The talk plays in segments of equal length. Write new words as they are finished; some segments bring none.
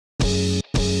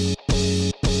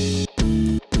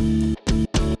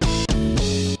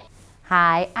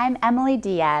Hi, I'm Emily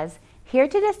Diaz, here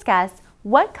to discuss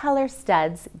what color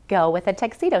studs go with a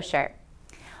tuxedo shirt.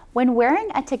 When wearing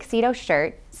a tuxedo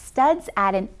shirt, studs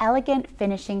add an elegant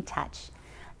finishing touch.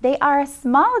 They are a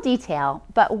small detail,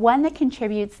 but one that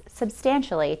contributes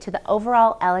substantially to the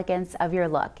overall elegance of your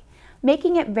look,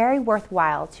 making it very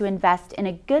worthwhile to invest in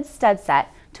a good stud set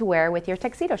to wear with your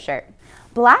tuxedo shirt.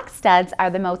 Black studs are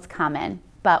the most common,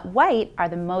 but white are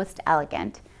the most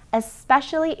elegant,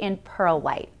 especially in pearl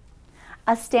white.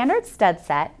 A standard stud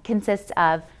set consists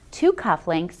of 2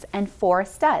 cufflinks and 4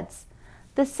 studs.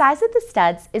 The size of the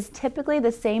studs is typically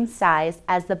the same size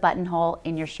as the buttonhole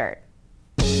in your shirt.